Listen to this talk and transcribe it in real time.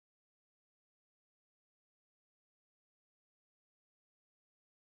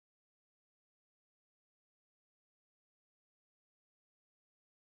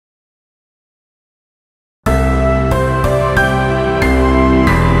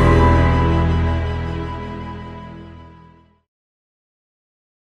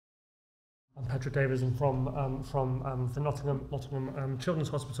Patrick Davies. I'm from the Nottingham Children's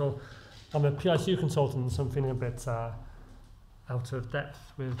Hospital. I'm a PICU consultant, so I'm feeling a bit out of depth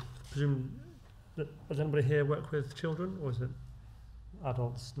with, does anybody here work with children, or is it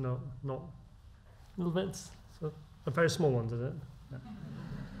adults? No, not little bits, so very small ones, is it?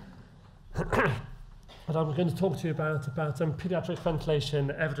 Yeah. But I'm going to talk to you about paediatric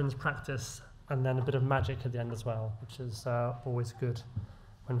ventilation, evidence, practice, and then a bit of magic at the end as well, which is always good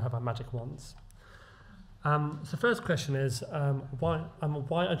when we have our magic wands. So the first question is, why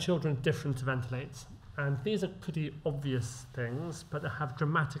are children different to ventilate? And these are pretty obvious things, but they have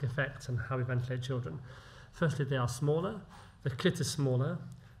dramatic effects on how we ventilate children. Firstly, they are smaller, the kit is smaller,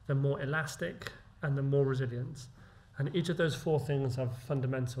 they're more elastic, and they're more resilient. And each of those four things are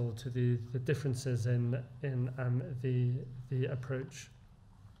fundamental to the differences in the approach.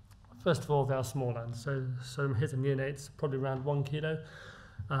 First of all, they are smaller. So here's a neonates, probably around 1 kilo.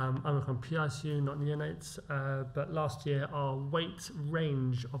 I'm working on PICU, not neonates. But last year, our weight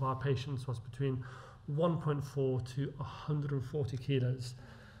range of our patients was between 1.4 to 140 kilos.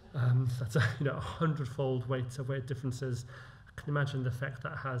 That's 100-fold weight differences. I can imagine the effect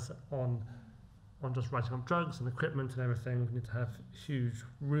that has on just writing up drugs and equipment and everything. We need to have huge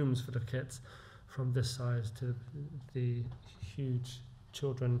rooms for the kits from this size to the huge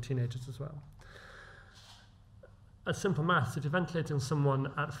children, teenagers as well. A simple maths, if you're ventilating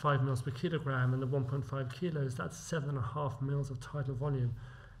someone at 5 mils per kilogram and the 1.5 kilos, that's 7.5 mils of tidal volume.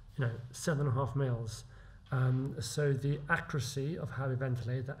 7.5 mils. So the accuracy of how we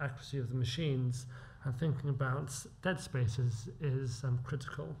ventilate, the accuracy of the machines, and thinking about dead spaces is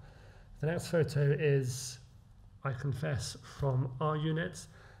critical. The next photo is, I confess, from our unit,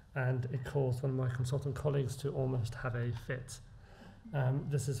 and it caused one of my consultant colleagues to almost have a fit.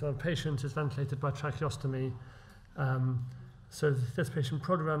 This is a patient who's ventilated by tracheostomy. So this patient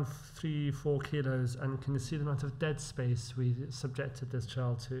probably around 3-4 kilos, and can you see the amount of dead space we subjected this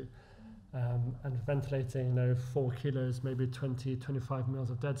child to? And ventilating 4 kilos, maybe 20-25 mils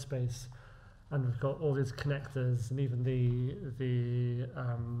of dead space. And we've got all these connectors, and even the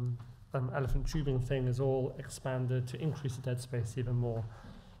elephant tubing thing is all expanded to increase the dead space even more.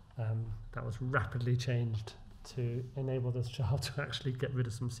 That was rapidly changed to enable this child to actually get rid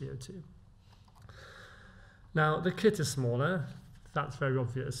of some CO2. Now, the kit is smaller, that's very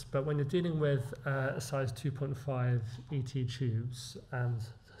obvious, but when you're dealing with a size 2.5 ET tubes, and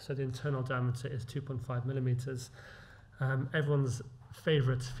so the internal diameter is 2.5 millimeters, everyone's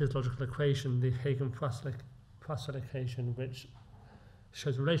favorite physiological equation, the Hagen-Poiseuille equation, which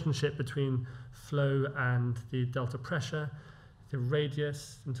shows a relationship between flow and the delta pressure, the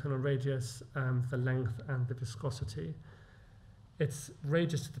radius, internal radius, the length and the viscosity. It's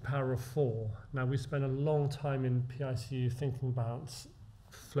radius to the power of 4. Now, we spend a long time in PICU thinking about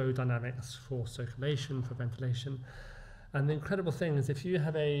flow dynamics for circulation, for ventilation. And the incredible thing is, if you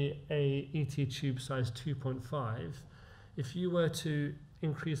have a ET tube size 2.5, if you were to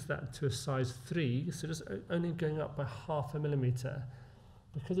increase that to a size 3, so just only going up by 0.5 millimeter,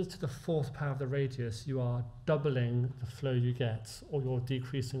 because it's to the 4th power of the radius, you are doubling the flow you get, or you're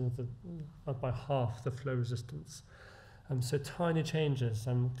decreasing by half the flow resistance. So tiny changes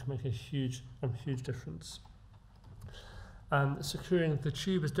can make a huge difference. Securing the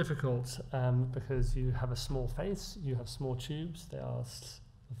tube is difficult because you have a small face, you have small tubes, they're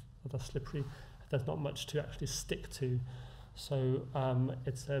slippery, there's not much to actually stick to. So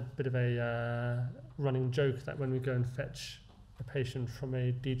it's a bit of a running joke that when we go and fetch a patient from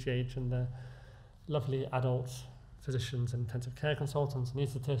a DGH, and the lovely adult physicians and intensive care consultants and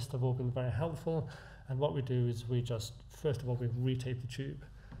anaesthetists have all been very helpful. And what we do is we just, first of all, we retape the tube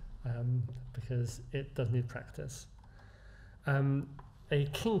because it does need practice. A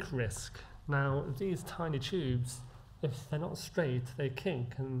kink risk. Now, these tiny tubes, if they're not straight, they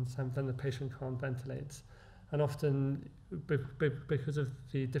kink, and then the patient can't ventilate. And often, because of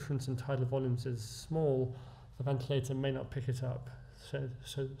the difference in tidal volumes is small, the ventilator may not pick it up. So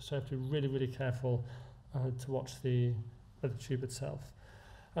you have to be really, really careful to watch the tube itself.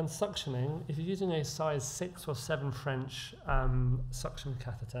 And suctioning, if you're using a size 6 or 7 French suction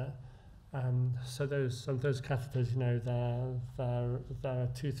catheter, so those catheters, they're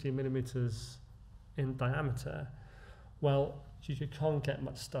 2-3 millimeters in diameter. Well, you can't get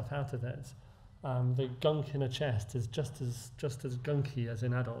much stuff out of it. The gunk in a chest is just as gunky as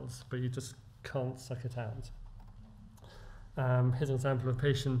in adults, but you just can't suck it out. Here's an example of a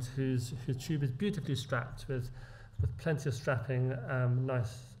patient whose tube is beautifully strapped with plenty of strapping,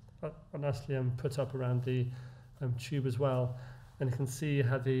 nicely put up around the tube as well. And you can see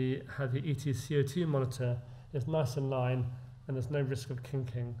how the ET CO2 monitor is nice in line, and there's no risk of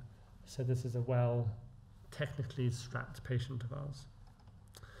kinking. So this is a technically strapped patient of ours.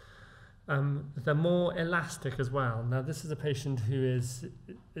 They're more elastic as well. Now this is a patient who is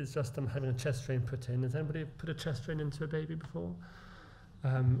just having a chest drain put in. Has anybody put a chest drain into a baby before?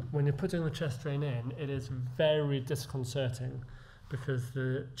 When you're putting the chest drain in, it is very disconcerting because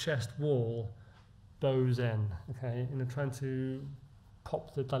the chest wall bows in, okay, and you're trying to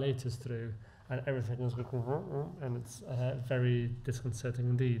pop the dilators through, and everything is going, and it's very disconcerting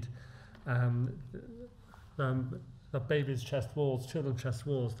indeed. The baby's chest walls, children's chest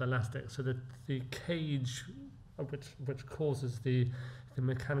walls, they're elastic, so that the cage, which causes the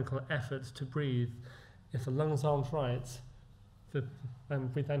mechanical effort to breathe, if the lungs aren't right,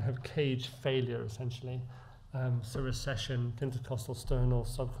 we then have cage failure essentially. So recession, intercostal, sternal,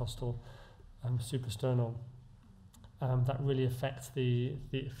 subcostal, suprasternal. That really affects the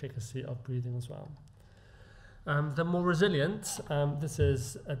efficacy of breathing as well. They're more resilient. This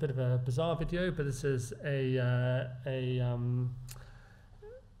is a bit of a bizarre video, but this is a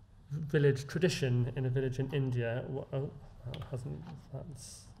village tradition in a village in India,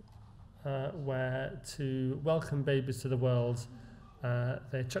 where to welcome babies to the world,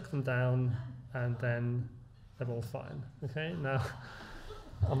 they chuck them down and then they're all fine. Okay, now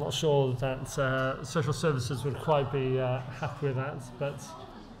I'm not sure that social services would quite be happy with that, but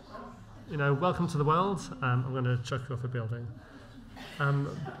you know, welcome to the world. I'm going to chuck you off a building.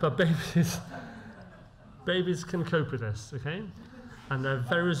 But babies can cope with this, okay? And they're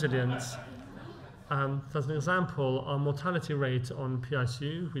very resilient. As an example, our mortality rate on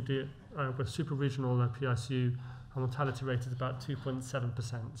PICU, we're super regional PICU, our mortality rate is about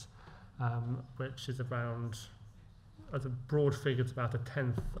 2.7%, which is around, as a broad figure, it's about a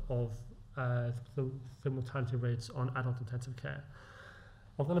tenth of the mortality rates on adult intensive care.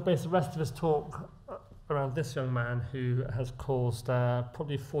 I'm going to base the rest of this talk around this young man who has caused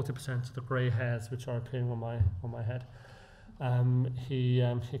probably 40% of the grey hairs which are appearing on my head. He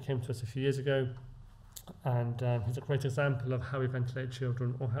came to us a few years ago, and he's a great example of how we ventilate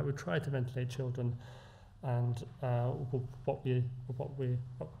children, or how we try to ventilate children, and what we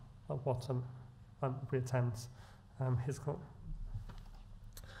attempt.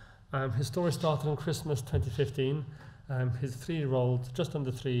 His story started on Christmas 2015. His 3-year-old, just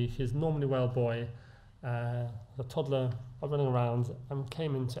under 3, he's normally well boy, a toddler running around, and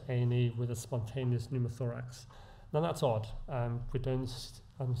came into A&E with a spontaneous pneumothorax. Now that's odd. We don't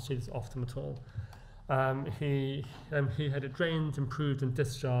see this often at all. He had it drained, improved, and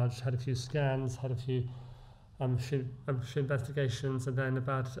discharged. Had a few scans, had a few investigations, and then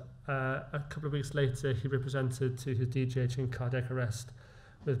about a couple of weeks later, he represented to his DGH in cardiac arrest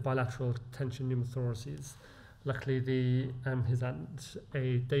with bilateral tension pneumothoraces. Luckily, he's at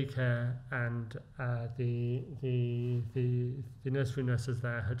a daycare, and the nursery nurses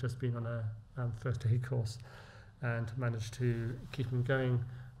there had just been on a first aid course and managed to keep him going,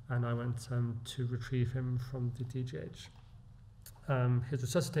 and I went to retrieve him from the DGH. He's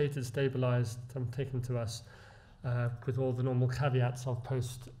resuscitated, stabilised, taken to us with all the normal caveats of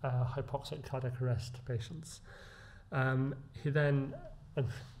post-hypoxic cardiac arrest patients. He then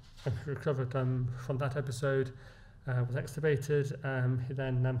recovered from that episode, was extubated. He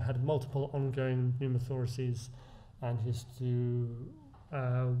then had multiple ongoing pneumothoraces, and he used to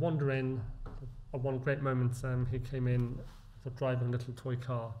wander in. At one great moment, he came in driving a little toy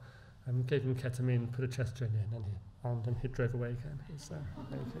car, gave him ketamine, put a chest drain in, and he drove away again. He's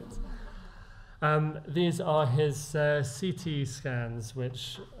very good. These are his CT scans,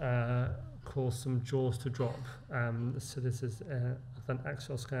 which cause some jaws to drop. So this is an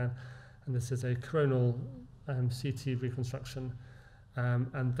axial scan, and this is a coronal CT reconstruction,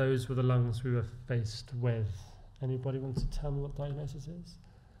 and those were the lungs we were faced with. Anybody want to tell me what diagnosis is?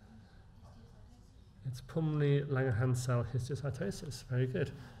 It's pulmonary Langerhans cell histiocytosis. Very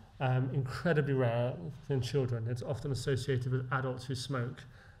good. Incredibly rare in children. It's often associated with adults who smoke.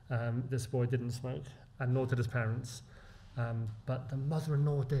 This boy didn't smoke, and nor did his parents. But the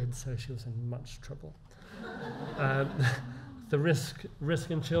mother-in-law did, so she was in much trouble. The risk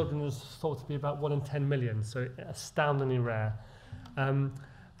in children is thought to be about 1 in 10 million, so astoundingly rare.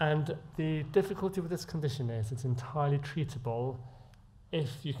 And the difficulty with this condition is it's entirely treatable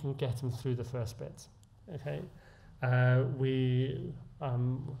if you can get them through the first bit. Okay, we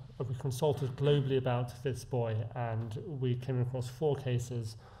consulted globally about this boy, and we came across 4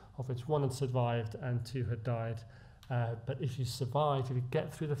 cases, of which 1 had survived and 2 had died. But if you survive, if you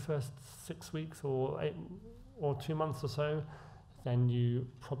get through the first 6 weeks or 8 or 2 months or so, then you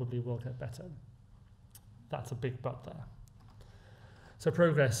probably will get better. That's a big but there. So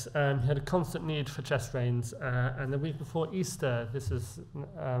progress, he had a constant need for chest drains, and the week before Easter, this is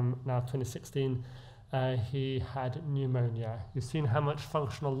now 2016, he had pneumonia. You've seen how much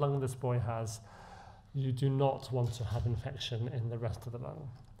functional lung this boy has. You do not want to have infection in the rest of the lung.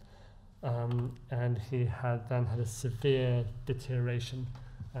 And he had then had a severe deterioration,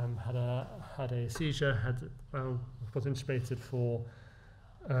 had a seizure, was intubated for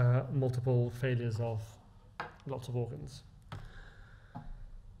multiple failures of lots of organs.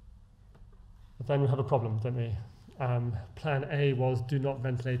 But then we have a problem, don't we? Plan A was do not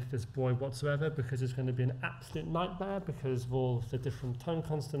ventilate this boy whatsoever, because it's going to be an absolute nightmare because of all the different tone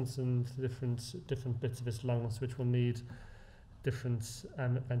constants and the different bits of his lungs which will need different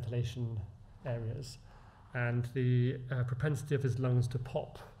ventilation areas. And the propensity of his lungs to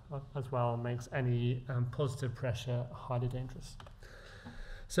pop as well makes any positive pressure highly dangerous.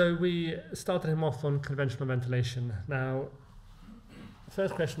 So we started him off on conventional ventilation. Now, the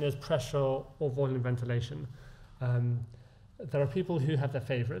first question is pressure or volume ventilation. There are people who have their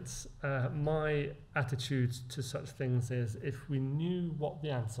favourites. My attitude to such things is if we knew what the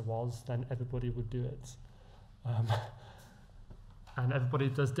answer was, then everybody would do it. And everybody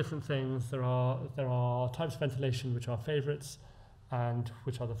does different things. There are types of ventilation which are favourites and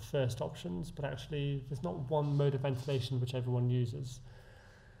which are the first options, but actually there's not one mode of ventilation which everyone uses.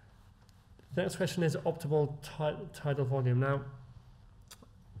 The next question is optimal tidal volume. Now,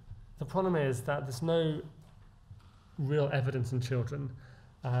 the problem is that there's no real evidence in children.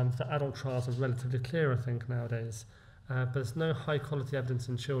 The adult trials are relatively clear, I think, nowadays, but there's no high-quality evidence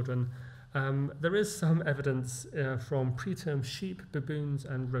in children. There is some evidence from preterm sheep, baboons,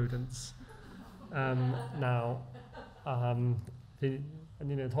 and rodents. Now, the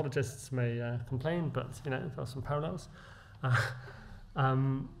neonatologists may complain, but there are some parallels.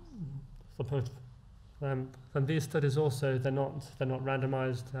 And these studies also, they're not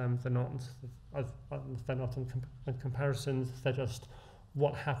randomized, they're not in comparisons, they're just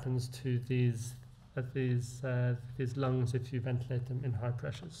what happens to these lungs if you ventilate them in high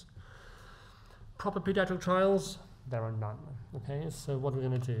pressures. Proper pediatric trials, there are none. Okay, so what are we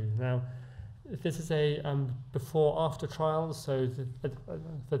going to do? Now, this is a before-after trial, so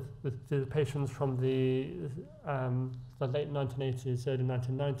the patients from the late 1980s, early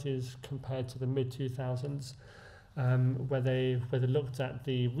 1990s compared to the mid-2000s, where they looked at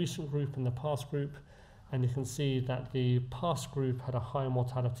the recent group and the past group, and you can see that the past group had a higher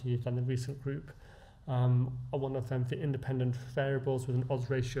mortality than the recent group. One of them, the independent variables with an odds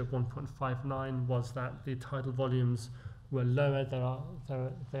ratio of 1.59, was that the tidal volumes were lower.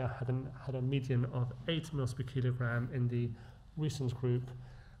 They had a median of 8 mils per kilogram in the recent group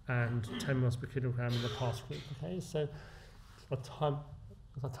and 10 mils per kilogram in the past group. Okay, so as time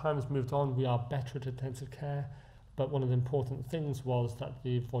has moved on, we are better at intensive care, but one of the important things was that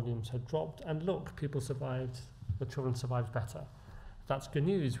the volumes had dropped, and look, people survived, the children survived better. That's good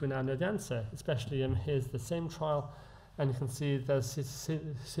news. We now know the answer, especially here's the same trial, and you can see there seems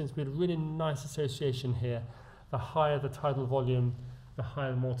to be a really nice association here. The higher the tidal volume, the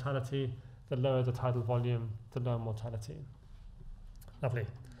higher the mortality. The lower the tidal volume, the lower mortality. Lovely.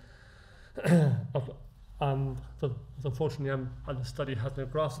 Unfortunately, the study has no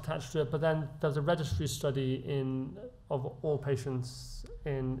graphs attached to it, but then there's a registry study of all patients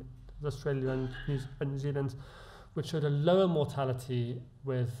in Australia and New Zealand, which showed a lower mortality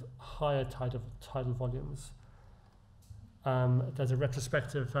with higher tidal volumes. There's a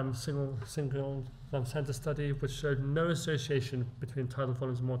retrospective single centre study which showed no association between tidal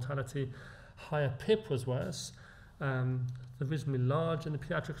volumes and mortality. Higher PIP was worse. They're reasonably large in the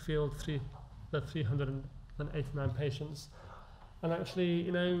paediatric field, 389 patients. And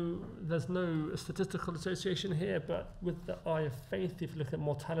actually, there's no statistical association here, but with the eye of faith, if you look at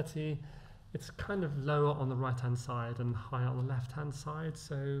mortality, it's kind of lower on the right-hand side and higher on the left-hand side.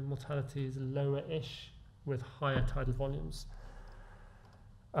 So mortality is lower-ish with higher tidal volumes.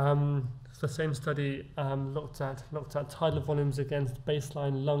 The same study looked at tidal volumes against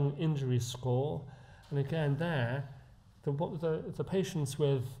baseline lung injury score, and again there, the patients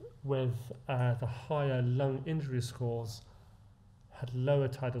with the higher lung injury scores had lower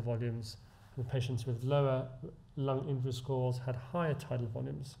tidal volumes, and the patients with lower lung injury scores had higher tidal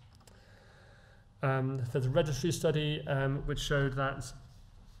volumes. There's a registry study which showed that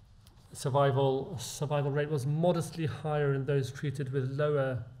survival rate was modestly higher in those treated with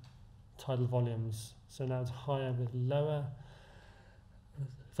lower tidal volumes. So now it's higher with lower.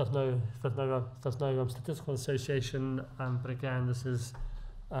 There's no statistical association, but again, this is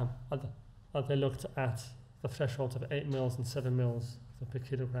they looked at the thresholds of 8 mils and 7 mils per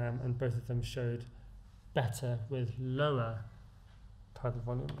kilogram, and both of them showed better with lower tidal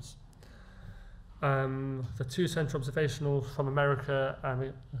volumes. The two centre observational from America,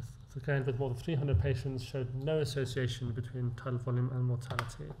 again with more than 300 patients, showed no association between tidal volume and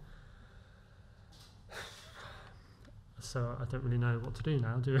mortality. So I don't really know what to do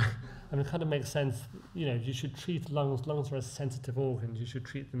now, do I? I mean, it kind of makes sense. You know, you should treat lungs. Lungs are a sensitive organ. You should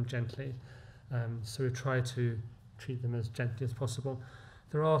treat them gently. So we try to treat them as gently as possible.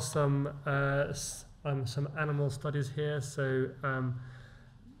 There are some animal studies here. So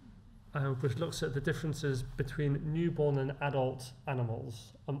which looks at the differences between newborn and adult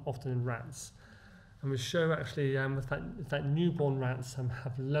animals, often in rats. And we show actually that newborn rats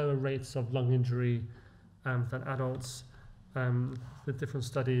have lower rates of lung injury than adults, with different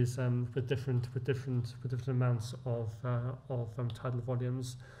studies with different amounts of tidal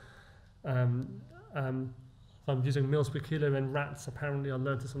volumes. I'm using mils per kilo in rats. Apparently, I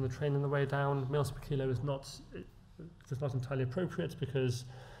learned this on the train on the way down. Mils per kilo is not entirely appropriate because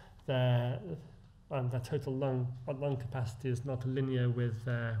their total lung capacity is not linear with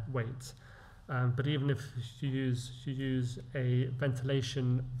their weight. But even if you use a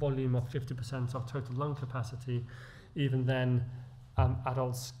ventilation volume of 50% of total lung capacity, even then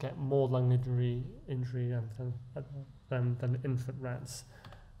adults get more lung injury than infant rats,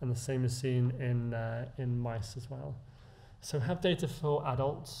 and the same is seen in mice as well. So we have data for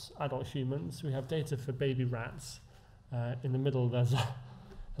adult humans. We have data for baby rats. In the middle, there's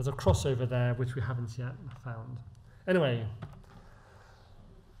a crossover there which we haven't yet found. Anyway,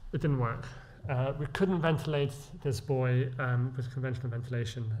 it didn't work. We couldn't ventilate this boy with conventional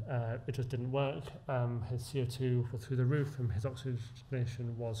ventilation. It just didn't work. His CO2 was through the roof and his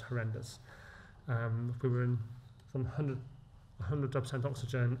oxygenation was horrendous. We were in some 100%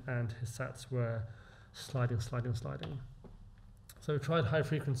 oxygen and his sats were sliding. So we tried high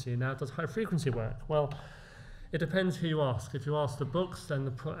frequency. Now, does high frequency work? Well, it depends who you ask. If you ask the books, then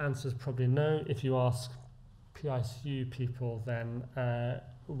the answer is probably no. If you ask PICU people, then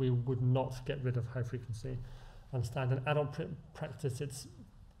we would not get rid of high frequency. Understand, in adult practice, it's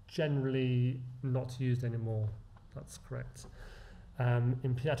generally not used anymore. That's correct.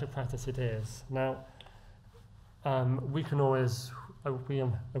 In pediatric practice, it is. Now, we can always, we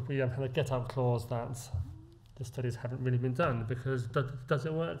have a get-out clause that the studies haven't really been done, because does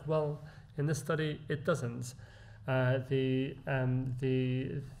it work? Well, in this study, it doesn't. The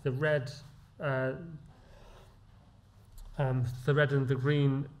red and the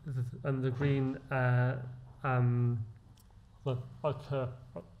green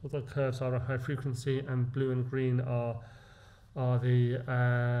the curves are a high frequency, and blue and green are the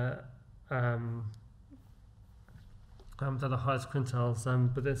highest quintiles.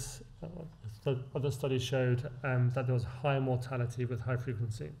 But this the other study showed that there was higher mortality with high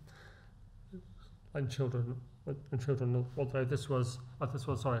frequency in children. Although this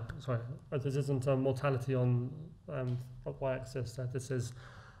isn't mortality on y-axis. This is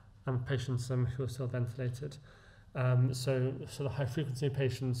patients who are still ventilated. So the high frequency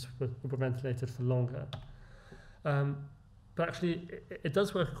patients were ventilated for longer. But actually, it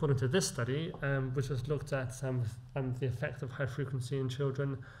does work according to this study, which has looked at the effect of high frequency in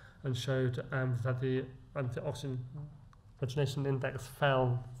children, and showed that the oxygenation index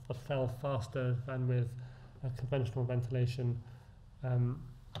fell faster than with conventional ventilation. On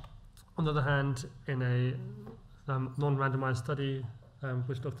the other hand, in a non-randomized study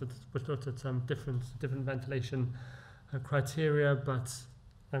which looked at different ventilation criteria, but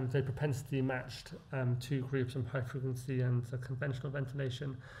they propensity matched two groups, high frequency and conventional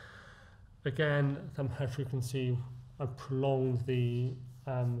ventilation. Again, high frequency prolonged the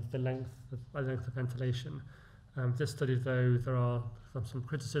length of ventilation. This study, though, there are some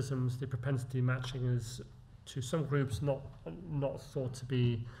criticisms. The propensity matching is, to some groups, not thought to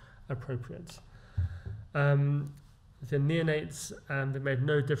be appropriate. The neonates, they made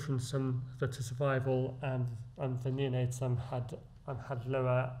no difference to survival, and the neonates had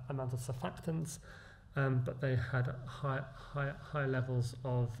lower amount of surfactants, but they had high levels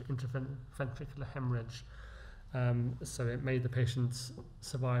of interventricular hemorrhage. So it made the patients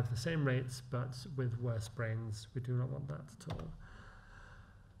survive the same rates, but with worse brains. We do not want that at all.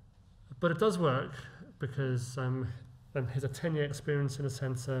 But it does work, because here's a 10-year experience in a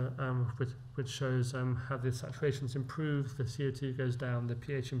sensor which shows how the saturations improve, the CO2 goes down, the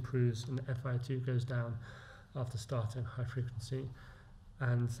pH improves, and the FiO2 goes down after starting high frequency.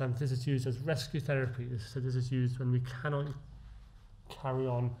 And this is used as rescue therapy. So this is used when we cannot carry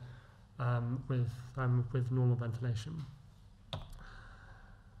on with normal ventilation.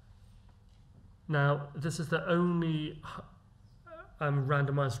 Now, this is the only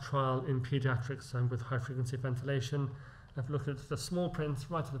randomized trial in pediatrics with high frequency ventilation. I've looked at the small print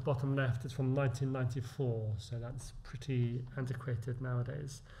right at the bottom left. It's from 1994, so that's pretty antiquated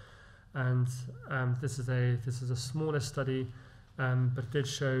nowadays. And this is a smaller study, but it did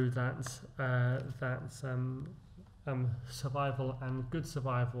show that survival and good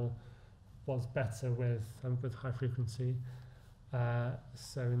survival was better with high frequency.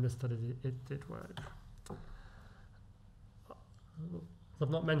 So in this study, it did work. I've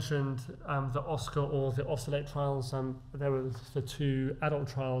not mentioned the OSCAR or the Oscillate trials. There were the two adult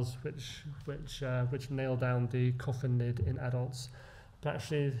trials which nailed down the coffin lid in adults. But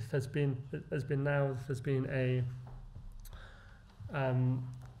actually, there's been a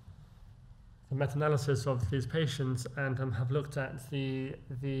meta-analysis of these patients and have looked at the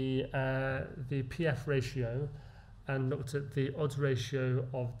PF ratio and looked at the odds ratio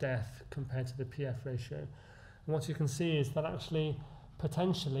of death compared to the PF ratio. And what you can see is that actually,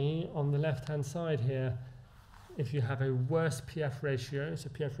 potentially, on the left-hand side here, if you have a worse PF ratio, so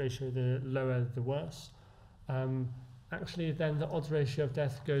PF ratio, the lower the worse, actually then the odds ratio of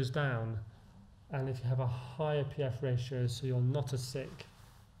death goes down. And if you have a higher PF ratio, so you're not as sick,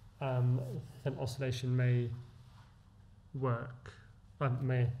 then oscillation may work,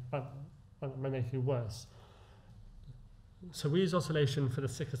 may make you worse. So we use oscillation for the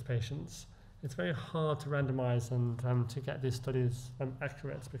sickest patients. It's very hard to randomize and to get these studies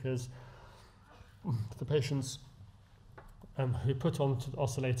accurate, because the patients who put onto the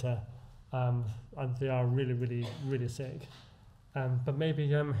oscillator, and they are really sick. But maybe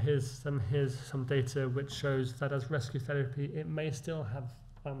here's some data which shows that as rescue therapy, it may still have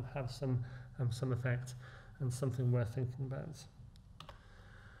some effect and something worth thinking about.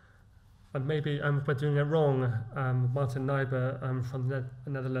 And maybe we're doing it wrong. Martin Nijber from the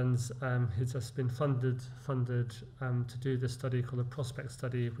Netherlands, he's just been funded to do this study called a Prospect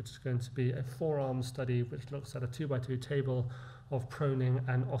study, which is going to be a 4-arm study which looks at a 2x2 table of proning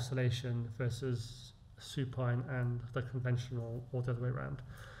and oscillation versus supine and the conventional, or the other way around.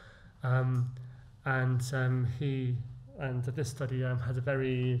 This study has a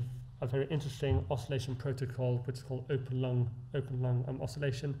very interesting oscillation protocol, which is called open lung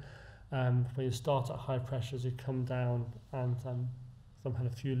oscillation. Where you start at high pressures, you come down, and some had a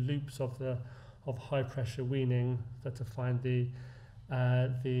few loops of high pressure weaning to find the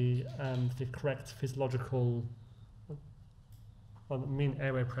correct physiological mean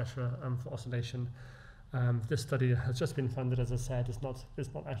airway pressure for oscillation. This study has just been funded, as I said. It's not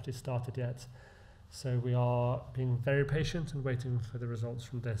actually started yet, so we are being very patient and waiting for the results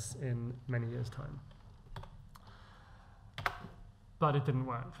from this in many years' time. But it didn't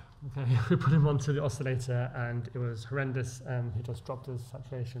work. Okay, we put him onto the oscillator and it was horrendous. He just dropped his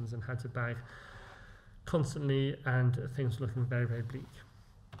saturations and had to bag constantly, and things were looking very bleak.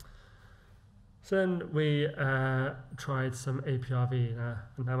 So then we tried some APRV.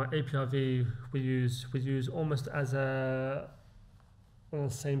 Now APRV we use almost as on the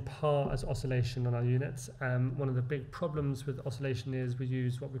same par as oscillation on our units. One of the big problems with oscillation is we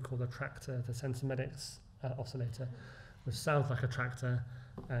use what we call the tractor, the Sensormedics oscillator, which sounds like a tractor,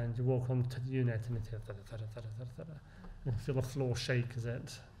 and you walk onto the unit and you feel the floor shake as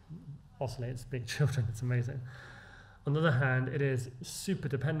it oscillates big children. It's amazing. On the other hand, it is super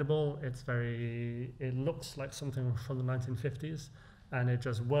dependable. It looks like something from the 1950s, and it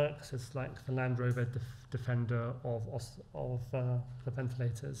just works. It's like the Land Rover Defender of the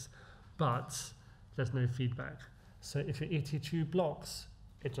ventilators, but there's no feedback. So if your ET tube blocks,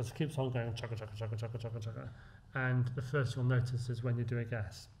 it just keeps on going chugga chugga chugga chugga chugga chugga. And the first you'll notice is when you do a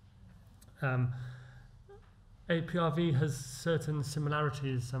gas. APRV has certain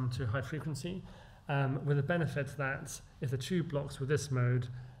similarities to high frequency, with the benefit that if the tube blocks with this mode,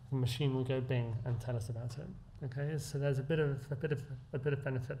 the machine will go bing and tell us about it. Okay, so there's a bit of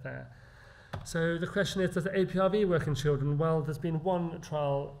benefit there. So the question is, does the APRV work in children? Well, there's been one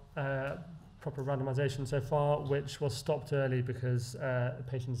trial, proper randomization so far, which was stopped early because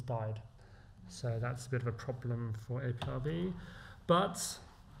patients died. So that's a bit of a problem for APRV, but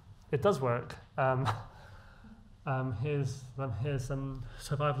it does work. Here's some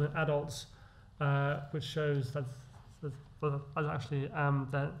survival in adults, which shows that actually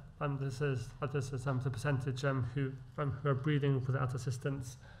this is the percentage who are breathing without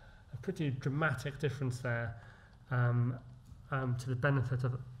assistance. A pretty dramatic difference there to the benefit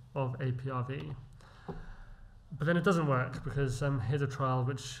of APRV. But then it doesn't work, because here's a trial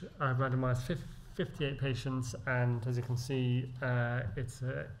which randomized 58 patients, and as you can see, it's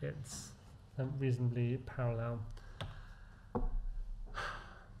reasonably parallel.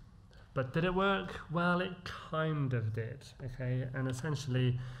 But did it work? Well, it kind of did. Okay, and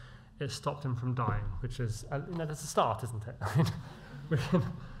essentially, it stopped him from dying, which is, that's a start, isn't it?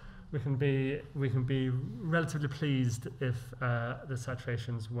 we can be relatively pleased if the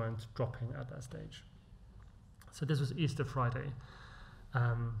saturations weren't dropping at that stage. So this was Easter Friday,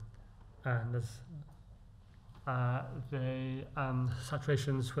 and there's the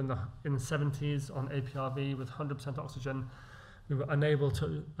saturations were in the 70s on APRV with 100% oxygen. We were unable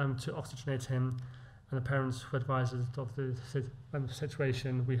to oxygenate him, and the parents were advised of the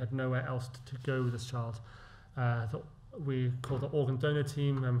situation. We had nowhere else to go with this child. We called the organ donor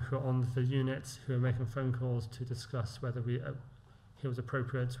team who were on the unit, who were making phone calls to discuss whether he was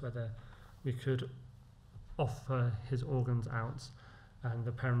appropriate, whether we could offer his organs out. And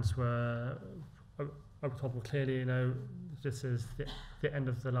the parents were told clearly, this is the end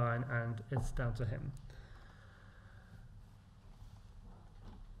of the line and it's down to him.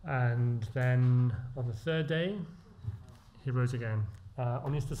 And then on the third day, he rose again.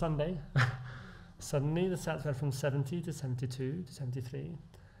 On Easter Sunday, suddenly the sats went from 70 to 72 to 73,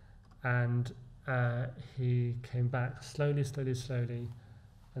 and he came back slowly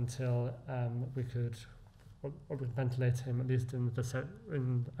until we could ventilate him, at least in the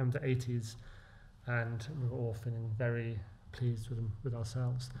 80s, and we were all feeling very pleased with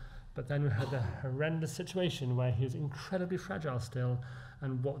ourselves. But then we had a horrendous situation where he was incredibly fragile still.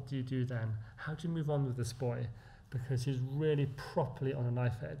 And what do you do then? How do you move on with this boy? Because he's really properly on a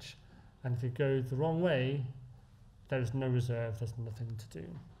knife edge. And if it goes the wrong way, there is no reserve, there's nothing to do.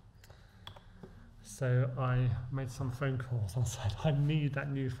 So I made some phone calls and said, I need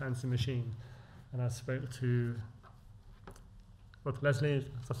that new fancy machine. And I spoke to Leslie,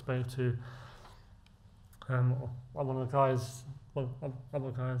 I spoke to one of the guys,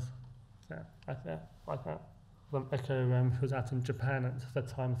 Echo, who was out in Japan at that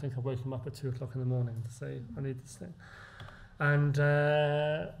time. I think I woke him up at 2 o'clock in the morning to say, I need this thing. And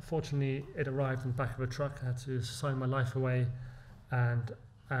fortunately, it arrived in the back of a truck. I had to sign my life away, and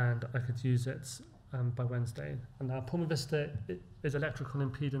I could use it by Wednesday. And now Pulmonary Vista is electrical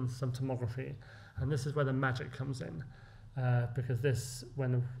impedance tomography, and this is where the magic comes in, because this,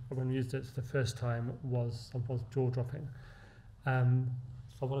 when we used it the first time, was jaw-dropping.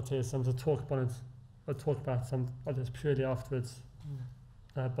 So what it is, I'm going to talk about it. I'll talk about some of this purely afterwards,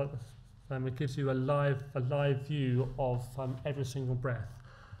 but it gives you a live view of every single breath,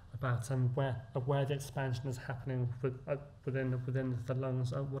 about where the expansion is happening within the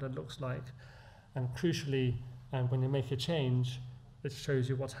lungs, what it looks like, and crucially, when you make a change, it shows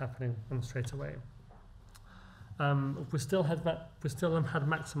you what's happening straight away. We still had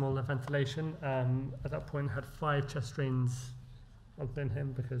maximal ventilation. At that point, had 5 chest drains within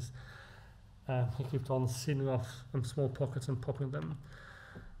him because he kept on sealing off small pockets and popping them.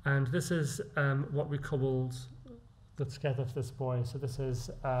 And this is what we cobbled together for this boy. So this is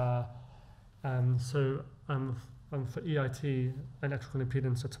for EIT, electrical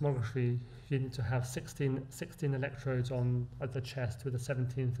impedance tomography, you need to have 16 electrodes on at the chest with a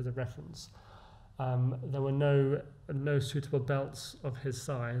 17th as a reference. There were no suitable belts of his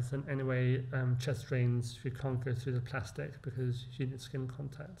size, and anyway, chest drains, you can't go through the plastic because you need skin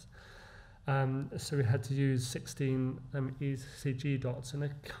contact. So we had to use 16 ECG dots in a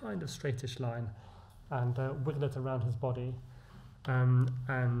kind of straightish line and wiggle it around his body, and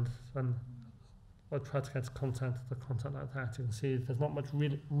I tried to get the contact like that. You can see there's not much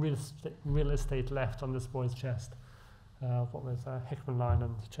real estate left on this boy's chest. What with Hickman line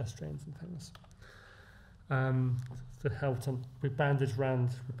and chest drains and things. That helped, and we bandaged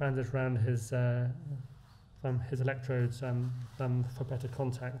around his electrodes for better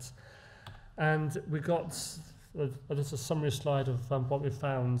contact. And we got, this is a summary slide of what we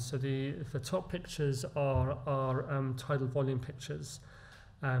found. So the top pictures are tidal volume pictures.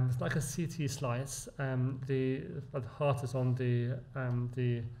 It's like a CT slice. The heart is on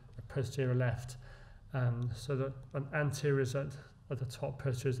the posterior left. So that an anterior is at the top,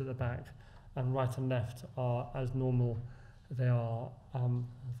 posterior is at the back, and right and left are as normal. They are,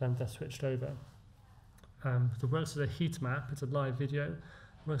 then they're switched over. The works as a heat map. It's a live video.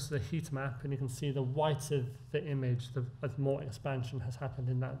 Works as a heat map, and you can see the whiter the image, the more expansion has happened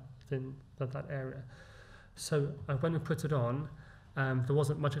in that area. So when we put it on, there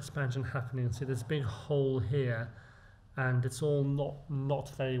wasn't much expansion happening. See, there's a big hole here, and it's all not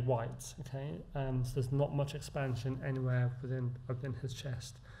very white. Okay, so there's not much expansion anywhere within his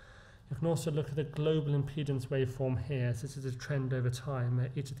chest. You can also look at the global impedance waveform here. So this is a trend over time.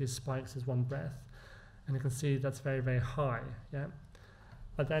 Each of these spikes is one breath, and you can see that's very, very high. Yeah.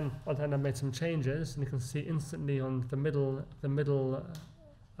 But then I made some changes, and you can see instantly on the middle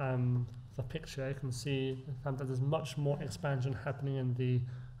the picture. You can see that there's much more expansion happening in the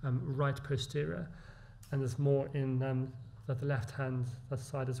right posterior, and there's more in the left hand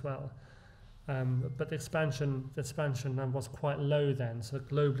side as well. But the expansion was quite low then, so the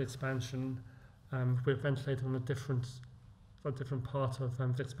global expansion, we're ventilating on a different part of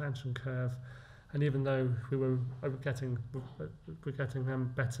the expansion curve, and even though we're getting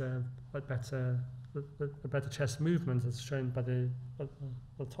better chest movement as shown by the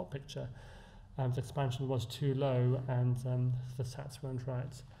top picture, the expansion was too low and the SATs weren't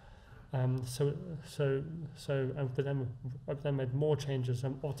right. But then made more changes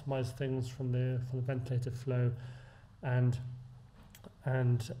and optimized things from the ventilated flow, and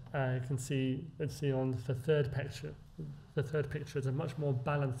you can see on the third picture. The third picture is a much more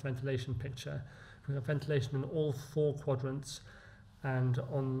balanced ventilation picture. We have ventilation in all 4 quadrants, and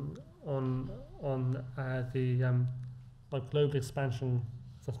on the global expansion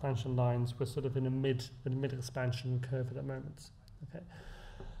lines, we're sort of in a mid expansion curve at the moment. Okay.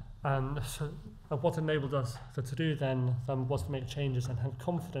 So what enabled us to do then was to make changes and have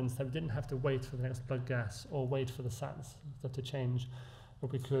confidence that we didn't have to wait for the next blood gas or wait for the SATs to change.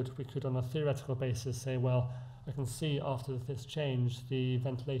 But we could on a theoretical basis say, well, I can see after this change the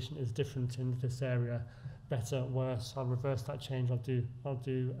ventilation is different in this area, better, worse. I'll reverse that change. I'll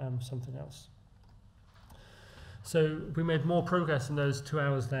do something else. So we made more progress in those 2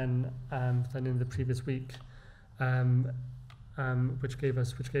 hours than in the previous week. Which gave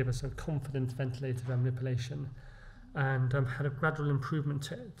us a confident ventilated manipulation, and had a gradual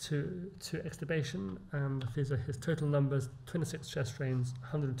improvement to extubation. These are his total numbers: 26 chest drains,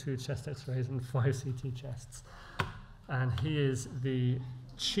 102 chest x-rays, and 5 CT chests. And he is the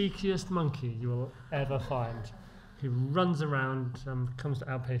cheekiest monkey you will ever find. He runs around, comes to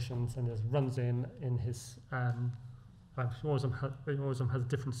outpatients, and just runs in his. He always has a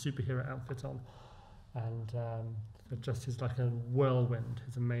different superhero outfit on, and. Just is like a whirlwind.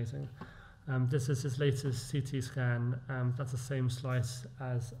 It's amazing. This is his latest CT scan. That's the same slice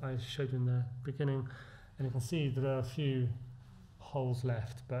as I showed you in the beginning, and you can see there are a few holes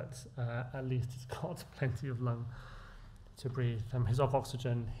left, but at least he's got plenty of lung to breathe. He's off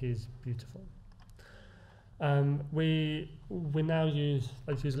oxygen. He's beautiful. We now use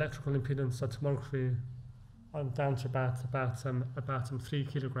electrical impedance tomography. I'm down to about 3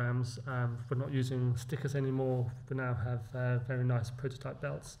 kilograms. We're not using stickers anymore. We now have very nice prototype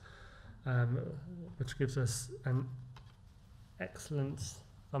belts, which gives us an excellent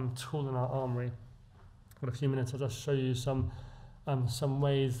tool in our armory. In a few minutes, I'll just show you some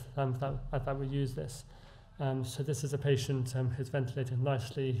ways that we use this. So this is a patient who's ventilated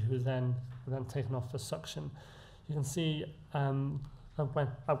nicely, who's then taken off for suction. You can see when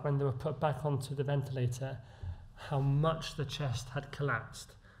they were put back onto the ventilator, how much the chest had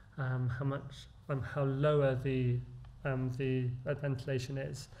collapsed, how lower the ventilation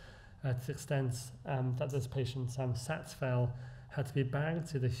is, to the extent that this patient's SATs fell, had to be bagged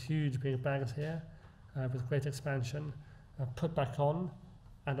to the huge big bags here with great expansion, put back on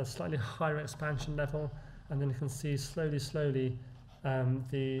at a slightly higher expansion level, and then you can see slowly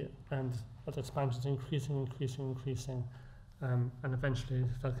the expansion is increasing. And eventually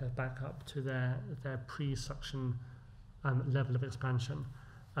they'll get back up to their pre-suction level of expansion.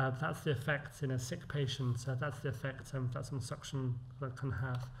 That's the effect in a sick patient. That's the effect that some suction can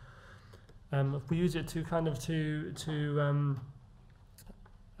have. We use it to kind of to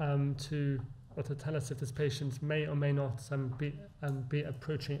tell us if this patient may or may not be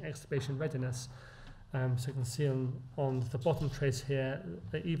approaching extubation readiness. So you can see on the bottom trace here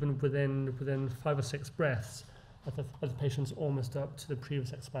that even within 5 or 6 breaths, the patient's almost up to the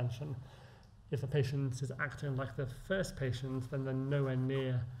previous expansion. If the patient is acting like the first patient, then they're nowhere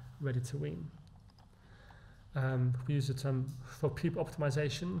near ready to wean. We use it for PEEP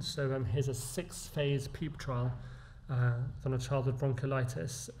optimization. So here's a 6-phase PEEP trial on a child with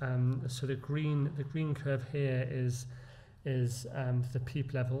bronchiolitis. So the green curve here is the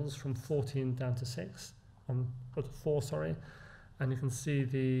PEEP levels from 14 down to 4, sorry. And you can see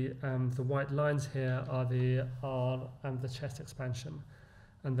the white lines here are the chest expansion,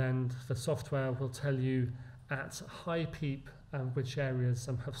 and then the software will tell you at high PEEP which areas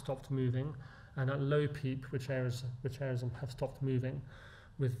have stopped moving, and at low PEEP which areas have stopped moving,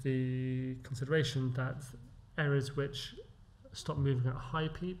 with the consideration that areas which stop moving at high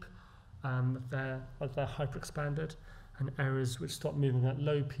PEEP, they're hyperexpanded, and areas which stop moving at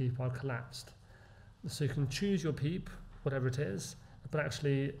low PEEP are collapsed. So you can choose your PEEP, whatever it is, but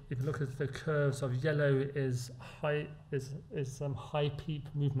actually, if you look at the curves of yellow is high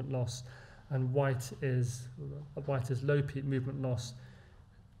PEEP movement loss, and white is low PEEP movement loss.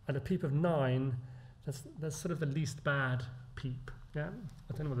 At a PEEP of 9, that's sort of the least bad PEEP. Yeah,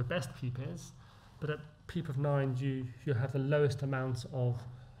 I don't know what the best PEEP is, but at PEEP of 9, you have the lowest amount of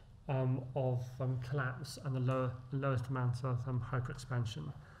collapse and the lowest amount of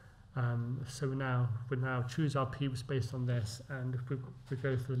hyperexpansion. So we now choose our PEEPs based on this, and we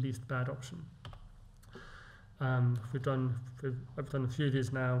go for the least bad option. I've done a few of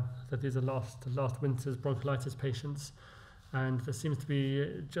these now. That these are last winter's bronchiolitis patients, and there seems to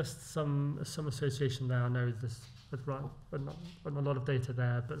be just some association there. I know this, but not a lot of data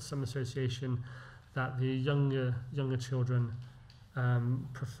there, but some association that the younger children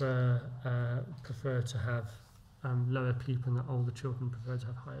prefer to have lower PEEP, and the older children prefer to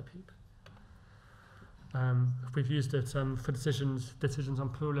have higher PEEP. We've used it for decisions on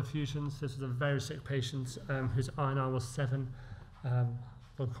pleural effusions. This was a very sick patient whose INR was 7,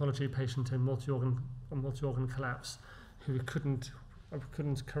 oncology patient in multi-organ collapse, who couldn't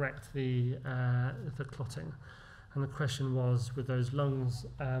correct the clotting. And the question was, with those lungs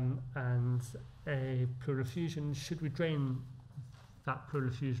and a pleural effusion, should we drain that pleural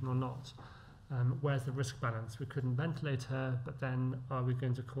effusion or not? Where's the risk balance? We couldn't ventilate her, but then are we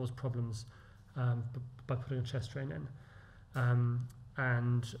going to cause problems by putting a chest drain in?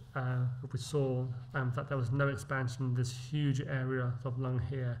 We saw that there was no expansion in this huge area of lung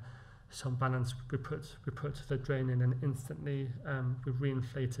here. So on balance, we put the drain in, and instantly we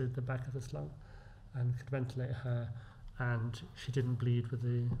reinflated the back of this lung and could ventilate her, and she didn't bleed with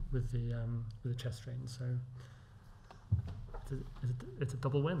the chest drain. So it's a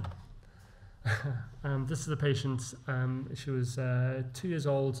double win. This is a patient. She was 2 years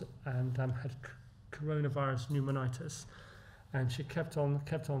old and had coronavirus pneumonitis, and she kept on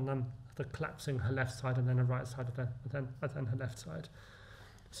collapsing her left side and then her right side and then her left side.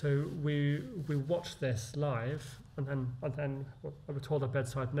 So we watched this live, and then we told our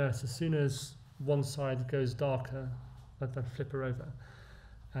bedside nurse, as soon as one side goes darker, then flip her over.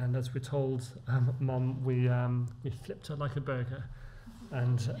 And as we told Mum, we flipped her like a burger,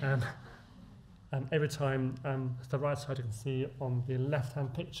 and every time the right side, you can see on the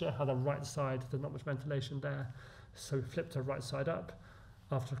left-hand picture how the right side, there's not much ventilation there. So we flipped her right side up.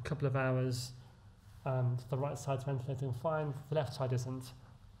 After a couple of hours, the right side's ventilating fine, the left side isn't.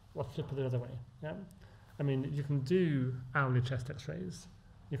 We'll flip it the other way. Yeah, I mean, you can do hourly chest X-rays.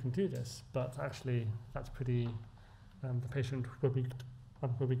 You can do this, but actually that's pretty. The patient will be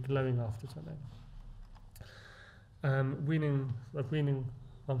glowing after something. Weaning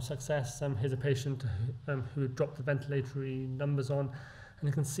success. Here's a patient who dropped the ventilatory numbers on, and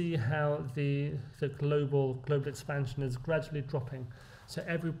you can see how the global expansion is gradually dropping. So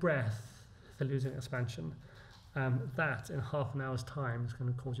every breath, they're losing expansion. That in half an hour's time is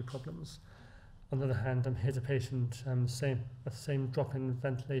going to cause you problems. On the other hand, here's a patient, same drop in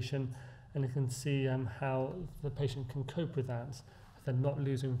ventilation, and you can see how the patient can cope with that. They're not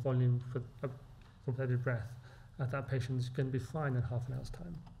losing volume for every breath. That patient is going to be fine in half an hour's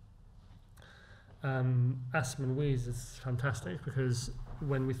time. Asthma and wheeze is fantastic, because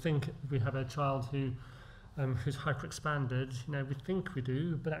when we think we have a child who's hyperexpanded, we think we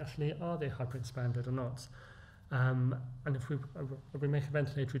do, but actually, are they hyperexpanded or not? And if we make a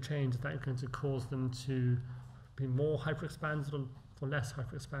ventilatory change, that is going to cause them to be more hyperexpanded or less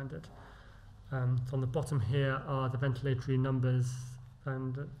hyperexpanded. So on the bottom here are the ventilatory numbers,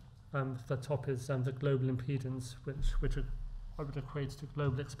 and the top is the global impedance, which equates to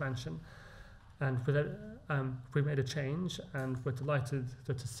global expansion. And with it, we made a change, and we're delighted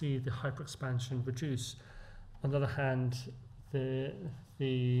to see the hyperexpansion reduce. On the other hand, the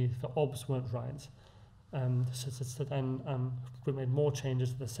OBS weren't right. So then we made more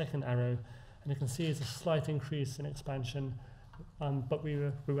changes to the second arrow, and you can see it's a slight increase in expansion, but we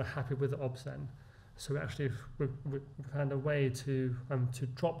were happy with the OBS then. So we found a way to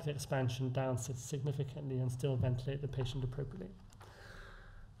drop the expansion down significantly and still ventilate the patient appropriately.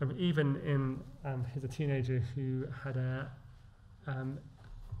 Even in here's a teenager who had a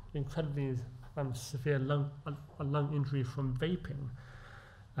incredibly severe lung injury from vaping.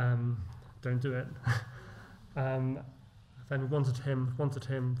 Don't do it. Then wanted him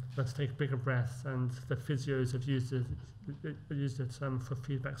to take bigger breaths, and the physios have used it for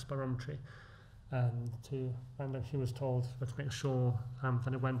feedback spirometry. And then he was told to make sure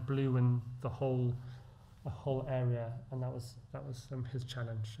that it went blue in the whole area, and that was his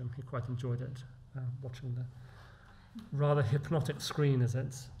challenge. He quite enjoyed it, watching the rather hypnotic screen as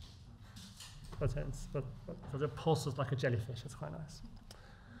it pulses like a jellyfish. It's quite nice.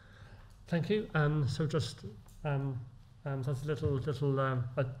 Thank you. So just that's a little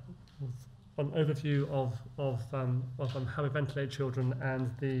an overview of how we ventilate children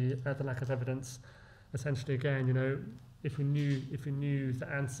and the lack of evidence. essentially, again, you know, if we knew the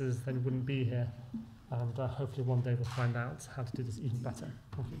answers, then we wouldn't be here. And hopefully one day we'll find out how to do this even better.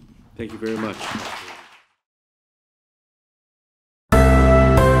 Thank you. Thank you very much.